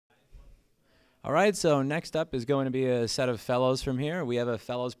All right, so next up is going to be a set of fellows from here. We have a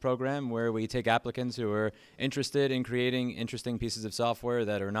fellows program where we take applicants who are interested in creating interesting pieces of software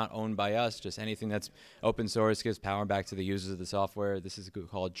that are not owned by us, just anything that's open source, gives power back to the users of the software. This is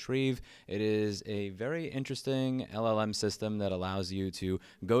called Trieve. It is a very interesting LLM system that allows you to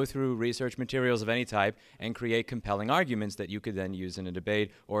go through research materials of any type and create compelling arguments that you could then use in a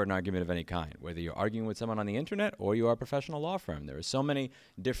debate or an argument of any kind, whether you're arguing with someone on the internet or you are a professional law firm. There are so many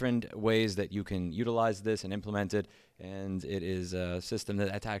different ways that you can utilize this and implement it, and it is a system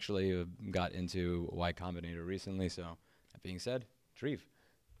that actually got into Y Combinator recently. So that being said, Trieve.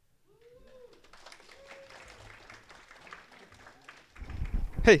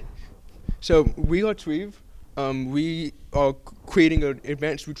 Hey, so we are Trieve. We are creating an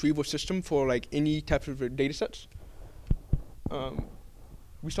advanced retrieval system for like any type of data sets.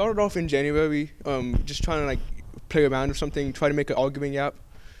 We started off in January, just trying to like play around with something, try to make an arguing app.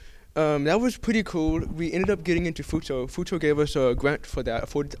 That was pretty cool. We ended up getting into FUTO. FUTO gave us a grant for that, a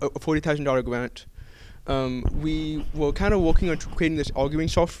 $40,000 grant. We were kind of working on creating this arguing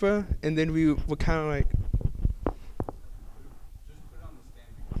software, and then we were kind of like,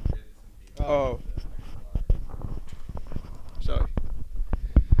 oh, sorry.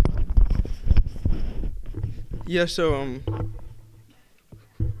 Yeah, so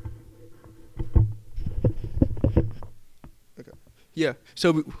okay. Yeah,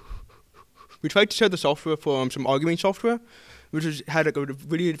 so we tried to set the software for some arguing software, which had like a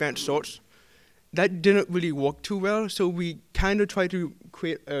really advanced sorts. That didn't really work too well, so we kind of tried to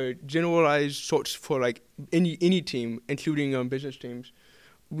create a generalized sorts for like any team, including business teams.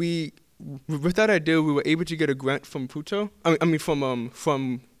 With that idea, we were able to get a grant from FUTO.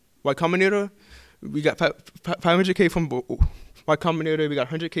 From Y Combinator. We got 500K from Y Combinator. We got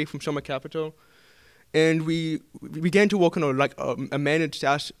 100K from Summer Capital. And we began to work on a managed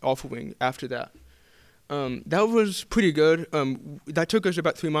SaaS offering after that. That was pretty good. That took us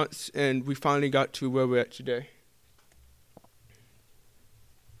about 3 months, and we finally got to where we're at today.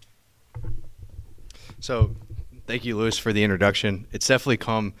 So thank you, Louis, for the introduction. It's definitely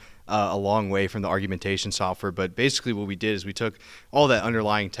come a long way from the argumentation software, but basically what we did is we took all that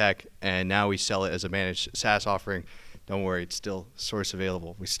underlying tech, and now we sell it as a managed SaaS offering. Don't worry, it's still source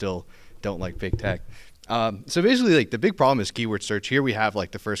available. We still don't like big tech. So basically, like, the big problem is keyword search. Here we have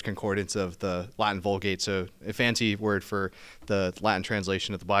like the first concordance of the Latin Vulgate, so a fancy word for the Latin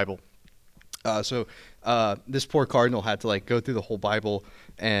translation of the Bible. This poor cardinal had to like go through the whole Bible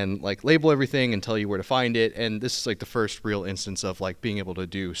and like label everything and tell you where to find it. And this is like the first real instance of like being able to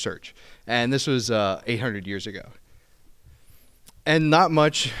do search. And this was 800 years ago. And not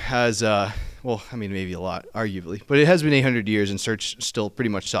much has, well, I mean, maybe a lot, arguably, but it has been 800 years, and search still pretty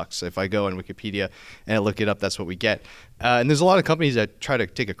much sucks. If I go on Wikipedia and I look it up, that's what we get. And there's a lot of companies that try to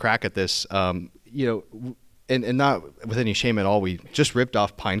take a crack at this, you know, and not with any shame at all. We just ripped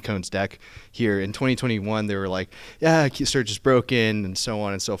off Pinecone's deck here in 2021. They were like, yeah, search is broken and so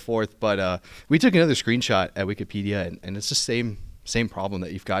on and so forth. But we took another screenshot at Wikipedia, and it's the same problem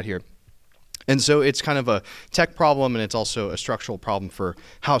that you've got here. And so it's kind of a tech problem, and it's also a structural problem for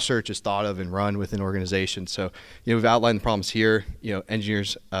how search is thought of and run within organizations. So, you know, we've outlined the problems here. You know,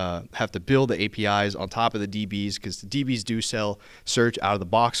 engineers have to build the APIs on top of the DBs, because the DBs do sell search out of the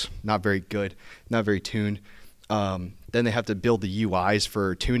box. Not very good, not very tuned. Then they have to build the UIs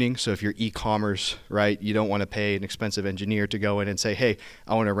for tuning. So if you're e-commerce, right, you don't want to pay an expensive engineer to go in and say, hey,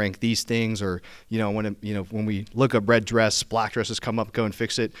 I want to rank these things, or, you know, when we look up red dress, black dresses come up, go and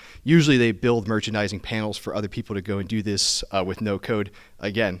fix it. Usually they build merchandising panels for other people to go and do this with no code.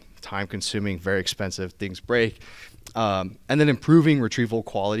 Again, time consuming, very expensive, things break. And then improving retrieval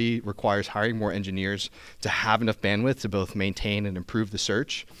quality requires hiring more engineers to have enough bandwidth to both maintain and improve the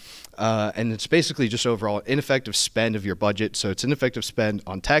search. And it's basically just overall ineffective spend of your budget. So it's ineffective spend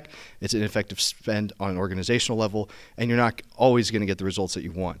on tech, it's ineffective spend on an organizational level, and you're not always going to get the results that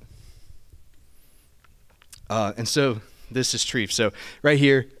you want. And so this is Trieve. So right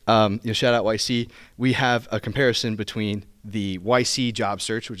here, shout out YC, we have a comparison between the YC job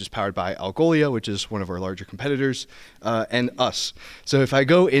search, which is powered by Algolia, which is one of our larger competitors, and us. So if I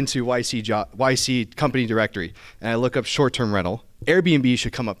go into YC company directory and I look up short-term rental, Airbnb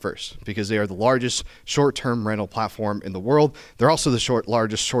should come up first because they are the largest short-term rental platform in the world. They're also the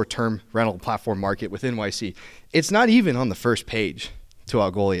largest short-term rental platform market within YC. It's not even on the first page to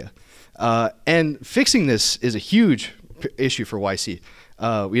Algolia. And fixing this is a huge issue for YC.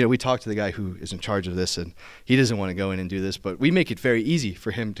 We talked to the guy who is in charge of this, and he doesn't want to go in and do this, but we make it very easy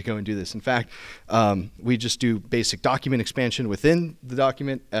for him to go and do this. In fact, we just do basic document expansion within the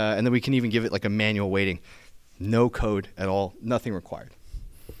document, and then we can even give it like a manual weighting. No code at all, nothing required.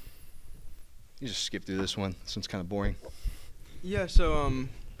 You just skip through this one. This one's kind of boring. Yeah. So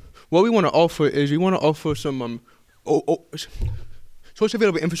what we want to offer is we want to offer some source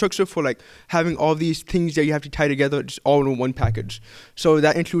available infrastructure for like having all these things that you have to tie together just all in one package. So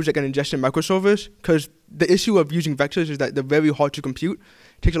that includes like an ingestion microservice, because the issue of using vectors is that they're very hard to compute.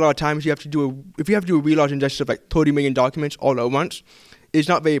 It takes a lot of time. So you have to do if you have to do a really large ingestion of like 30 million documents all at once, it's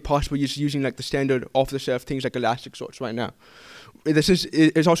not very possible just using like the standard off-the-shelf things like Elasticsearch right now.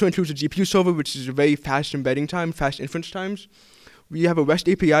 It also includes a GPU server, which is a very fast embedding time, fast inference times. We have a REST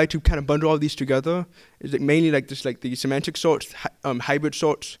API to kind of bundle all these together. It's like mainly like just like the semantic sorts, hybrid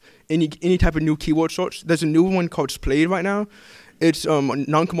sorts, any type of new keyword sorts. There's a new one called Splayed right now. It's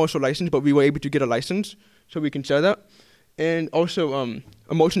non-commercial license, but we were able to get a license, so we can sell that. And also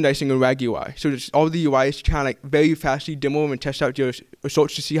a merchandising and RAG UI. So just all the UIs kind of like very fastly demo and test out your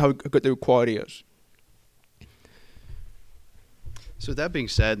sorts to see how good the quality is. So with that being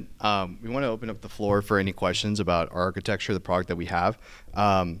said, we want to open up the floor for any questions about our architecture, the product that we have.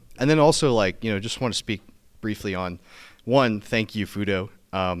 And then also just want to speak briefly on, one, thank you, FUTO.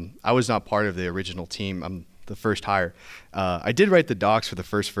 I was not part of the original team. I'm the first hire. I did write the docs for the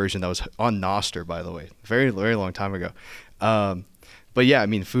first version that was on Noster, by the way, very, very long time ago. But yeah, I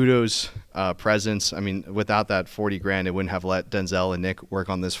mean, FUTO's presence, I mean, without that 40 grand, it wouldn't have let Denzel and Nick work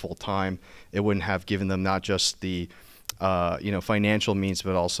on this full time. It wouldn't have given them not just the financial means,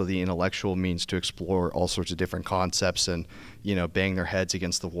 but also the intellectual means to explore all sorts of different concepts and, bang their heads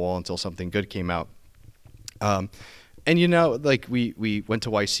against the wall until something good came out. And, like we went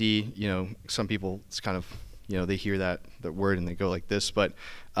to YC, some people, it's kind of, they hear that word and they go like this, but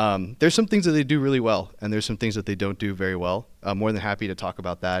there's some things that they do really well, and there's some things that they don't do very well. I'm more than happy to talk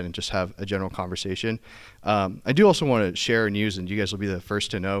about that and just have a general conversation. I do also want to share news, and you guys will be the first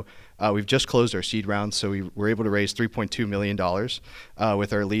to know. We've just closed our seed round, so we were able to raise $3.2 million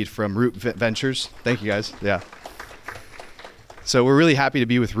with our lead from Root Ventures. Thank you, guys. Yeah. So we're really happy to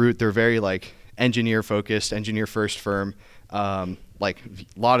be with Root. They're very engineer-focused, engineer-first firm. A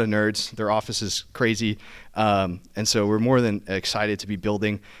lot of nerds. Their office is crazy. And so we're more than excited to be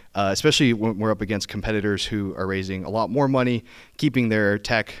building, especially when we're up against competitors who are raising a lot more money, keeping their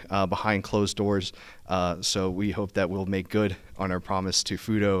tech behind closed doors. So we hope that we'll make good on our promise to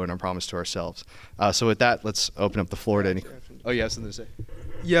FUTO and our promise to ourselves. So with that, let's open up the floor to any. Oh, you have something to say?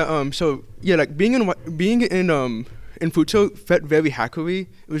 Yeah. So yeah, like being in FUTO felt very hackery.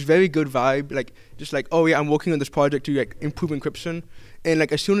 It was very good vibe. Oh yeah, I'm working on this project to improve encryption. And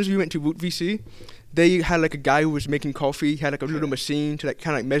as soon as we went to Root VC, they had a guy who was making coffee. He had a little machine to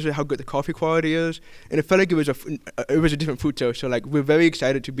kind of measure how good the coffee quality is. And it felt like it was a different FUTO. So we're very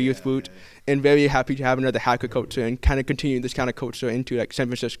excited to be with Root and very happy to have another hacker culture and kind of continue this kind of culture into San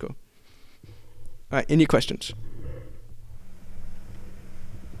Francisco. All right, any questions?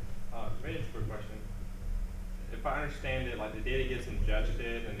 Very quick question. If I understand it, the data gets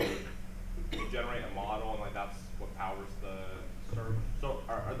ingested and you generate a model, and that's what powers the server. So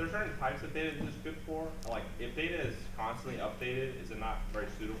are there certain types of data this is good for? If data is constantly updated, is it not very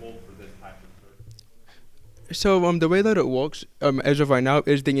suitable for this type of service? So the way that it works as of right now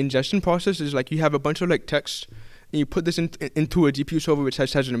is the ingestion process is you have a bunch of text, and you put this into a GPU server which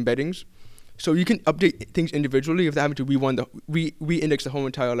has embeddings. So you can update things individually if they happen to re-index the whole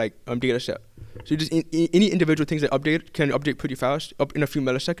entire data set. So just any individual things that update can update pretty fast, up in a few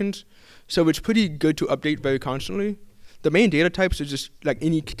milliseconds. So it's pretty good to update very constantly. The main data types is just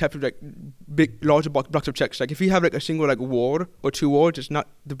any type of big large blocks of text. If you have a single word or two words, it's not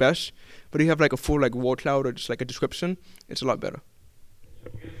the best. But if you have a full word cloud or just a description, it's a lot better. I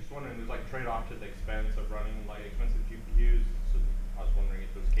was just wondering, there's trade-off to the expense of running expensive GPUs. So I was wondering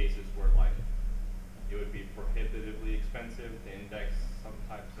if there's cases where it would be prohibitively expensive to index some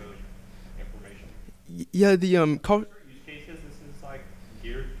types of information. Yeah, the certain use cases this is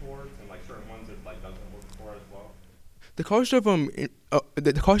geared towards, and certain ones it doesn't work for as well. The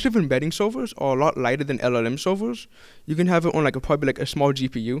cost of embedding servers are a lot lighter than LLM servers. You can have it on probably a small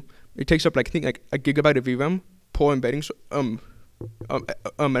GPU. It takes up I think a gigabyte of VRAM per embedding. An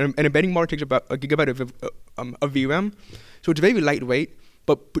embedding model takes about a gigabyte of VRAM, so it's very lightweight.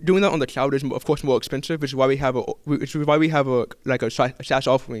 But doing that on the cloud is of course more expensive, which is why we have a SaaS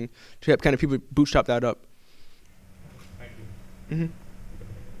offering to help kind of people bootstrap that up. Thank you.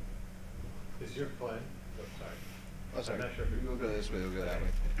 Is your plan? Oh, sorry. I'm not sure if We'll go this way, we'll go that way.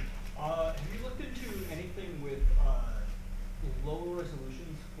 Have you looked into anything with lower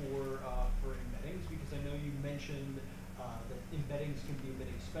resolutions for embeddings? Because I know you mentioned that embeddings can be a bit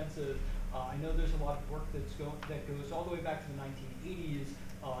expensive. I know there's a lot of work that goes all the way back to the 1980s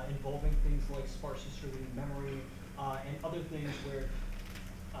involving things like sparse distributed memory and other things where,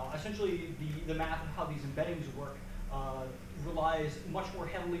 as essentially the math of how these embeddings work relies much more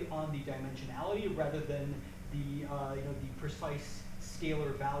heavily on the dimensionality rather than the the precise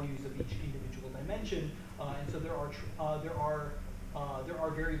scalar values of each individual dimension, and so there are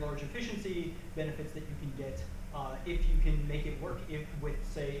very large efficiency benefits that you can get if you can make it work with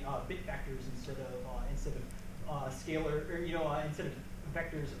say bit vectors instead of scalar, or instead of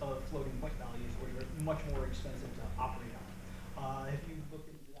vectors of floating point values, where they're much more expensive to operate on. Have you looked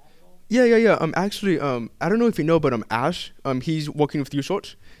into that at all? Yeah. Actually, I don't know if you know, but Ash, he's working with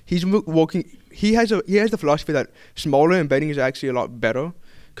USorts. He's working. He has the philosophy that smaller embedding is actually a lot better,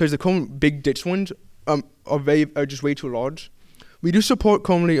 because the current big ditch ones are just way too large. We do support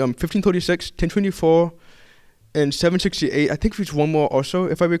currently 1536, 1024, and 768. I think there's one more also,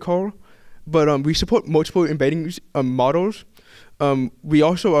 if I recall. But we support multiple embedding models. We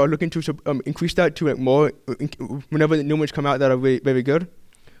also are looking to increase that to more whenever the new ones come out that are very, very good.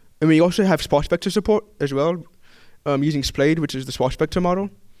 And we also have sparse vector support as well, using Splade, which is the sparse vector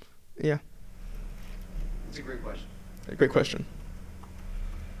model. Yeah. That's a great question. A great question.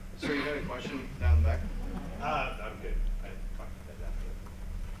 Sir, you had a question down the back? I'm good. I talked about that after.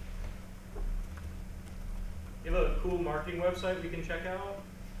 You have a cool marketing website we can check out,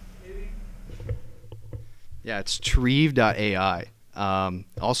 maybe? Yeah, it's Trieve.ai.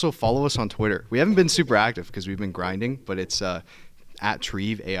 Also, follow us on Twitter. We haven't been super active because we've been grinding, but it's at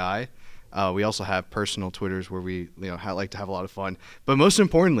Trieve.ai. We also have personal Twitters where we like to have a lot of fun. But most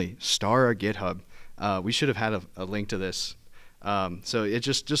importantly, star our GitHub. We should have had a link to this. So it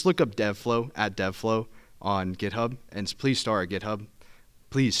just look up DevFlow at DevFlow on GitHub, and please star our GitHub.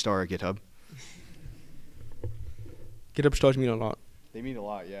 Please star our GitHub. GitHub stars mean a lot. They mean a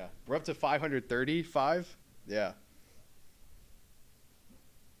lot, yeah. We're up to 535. Yeah.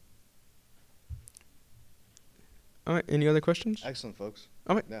 All right. Any other questions? Excellent, folks.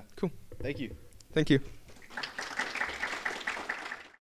 All right. Yeah. Cool. Thank you. Thank you.